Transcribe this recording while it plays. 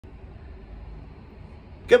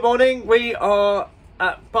Good morning, we are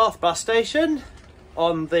at Bath bus station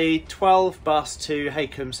on the 12 bus to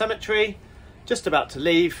Haycombe Cemetery, just about to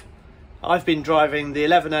leave. I've been driving the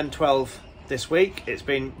 11 and 12 this week. It's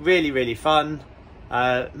been really fun,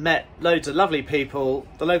 met loads of lovely people.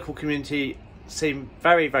 The local community seem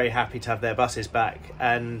very happy to have their buses back,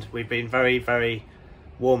 and we've been very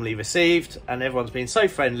warmly received, and everyone's been so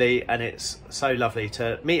friendly, and it's so lovely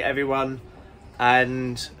to meet everyone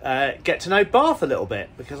and get to know Bath a little bit,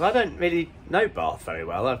 because I don't really know Bath very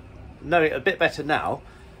well. I know it a bit better now,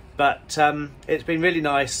 but it's been really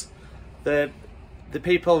nice. The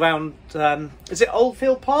people around, is it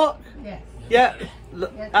Oldfield Park? Yes. Yeah,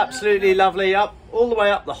 absolutely lovely. Up all the way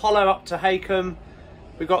up the Hollow up to Haycombe.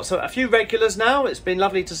 We've got a few regulars now. It's been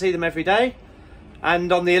lovely to see them every day.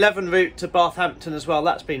 And on the 11 route to Bathampton as well,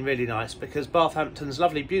 that's been really nice, because Bathampton's a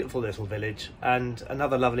lovely, beautiful little village and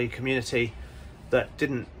another lovely community that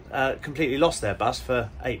didn't completely lost their bus for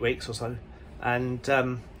 8 weeks or so.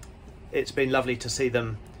 And it's been lovely to see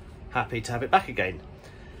them happy to have it back again.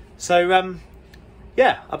 So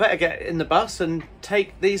yeah, I better get in the bus and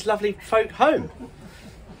take these lovely folk home.